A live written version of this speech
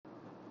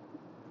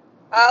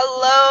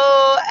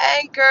Hello,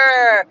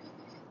 Anchor.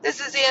 This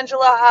is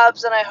Angela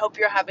Hobbs, and I hope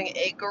you're having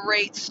a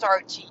great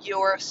start to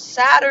your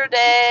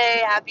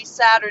Saturday. Happy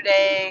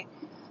Saturday.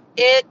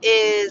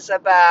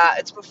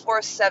 It's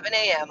before 7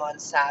 a.m. on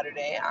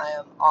Saturday. I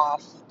am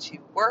off to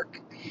work.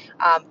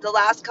 The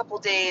last couple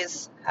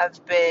days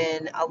have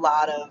been a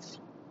lot of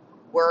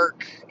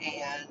work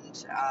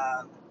and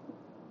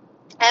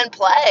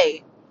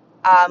play.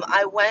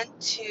 I went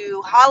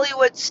to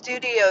Hollywood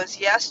Studios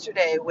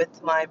yesterday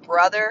with my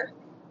brother,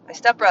 my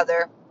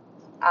stepbrother,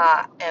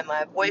 and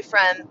my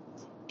boyfriend,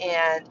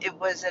 and it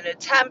was an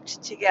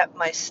attempt to get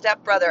my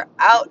stepbrother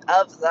out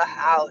of the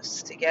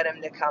house, to get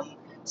him to come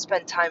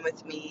spend time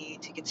with me,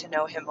 to get to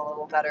know him a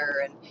little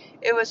better, and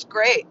it was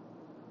great.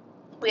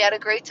 We had a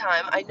great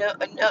time. I know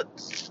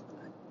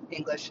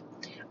English.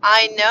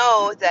 I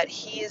know that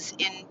he's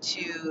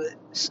into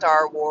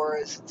Star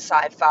Wars,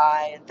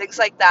 sci-fi, and things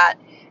like that.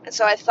 And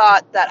so I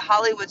thought that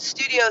Hollywood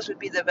Studios would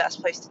be the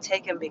best place to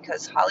take him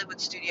because Hollywood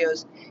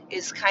Studios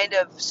is kind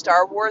of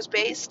Star Wars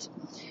based.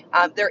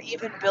 They're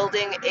even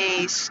building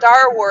a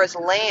Star Wars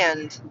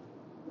land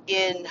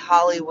in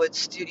Hollywood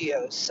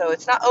Studios. So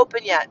it's not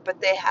open yet,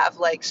 but they have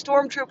like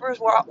stormtroopers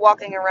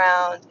walking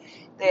around.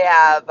 They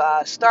have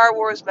Star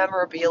Wars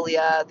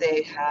memorabilia.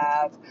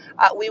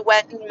 We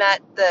went and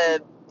met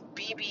the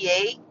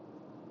BB-8,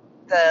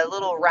 the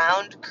little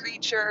round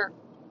creature,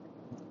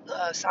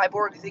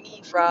 cyborg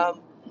thingy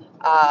from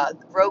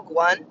Rogue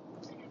One.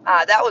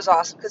 That was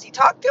awesome because he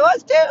talked to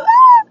us too.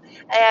 Ah!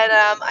 And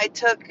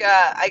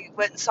I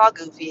went and saw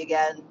Goofy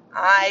again.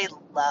 I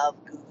love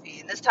Goofy,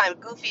 and this time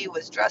Goofy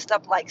was dressed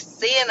up like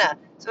Santa,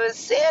 so it's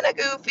Santa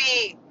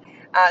Goofy.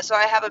 So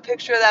I have a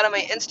picture of that on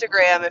my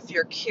Instagram if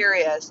you're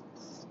curious.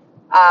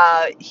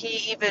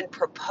 He even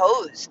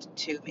proposed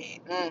to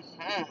me.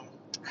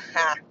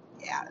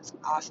 Yeah, it's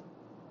awesome.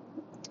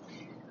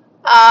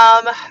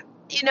 Um,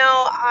 you know,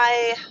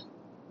 I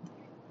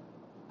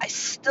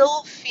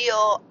still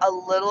feel a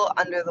little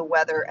under the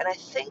weather, and I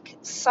think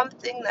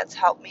something that's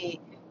helped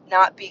me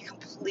not be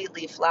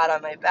completely flat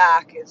on my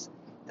back is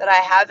that I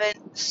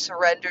haven't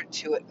surrendered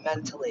to it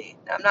mentally.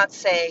 Now, I'm not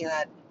saying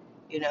that,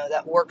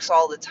 that works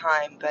all the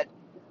time, but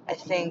I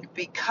think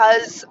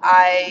because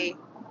I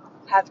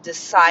have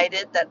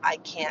decided that I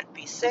can't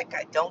be sick,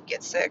 I don't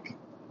get sick.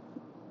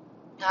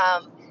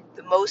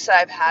 The most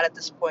I've had at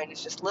this point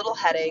is just little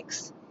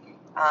headaches,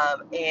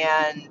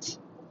 and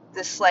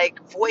this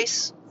like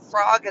voice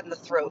frog in the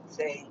throat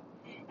thing.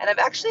 And I've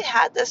actually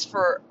had this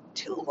for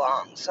too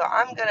long, so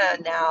I'm gonna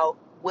now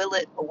will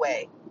it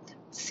away.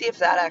 See if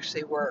that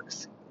actually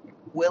works.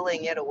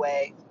 Willing it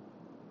away.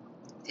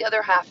 The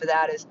other half of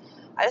that is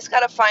I just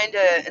gotta find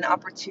an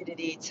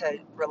opportunity to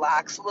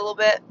relax a little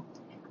bit.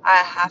 I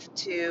have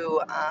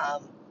to,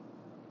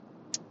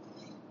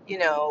 you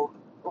know,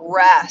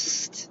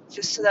 rest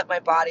just so that my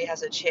body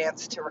has a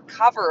chance to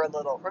recover a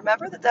little.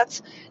 Remember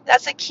that's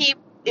a key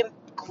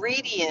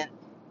ingredient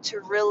to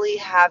really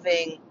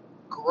having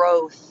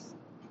growth,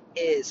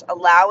 is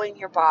allowing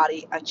your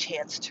body a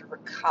chance to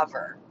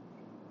recover.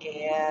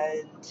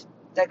 And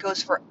that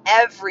goes for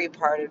every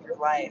part of your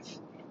life.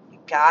 You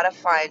got to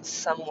find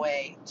some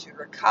way to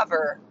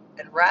recover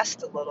and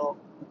rest a little.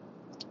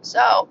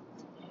 So,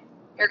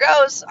 here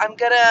goes. I'm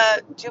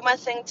gonna do my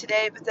thing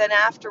today, but then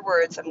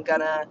afterwards, I'm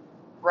gonna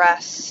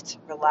rest,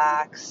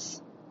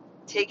 relax,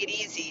 take it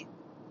easy,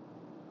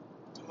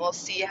 and we'll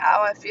see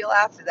how I feel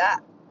after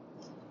that.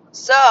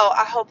 So,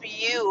 I hope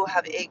you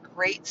have a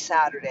great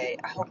Saturday.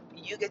 I hope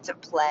you get to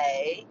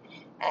play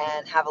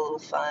and have a little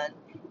fun,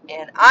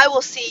 and I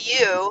will see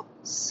you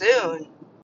soon.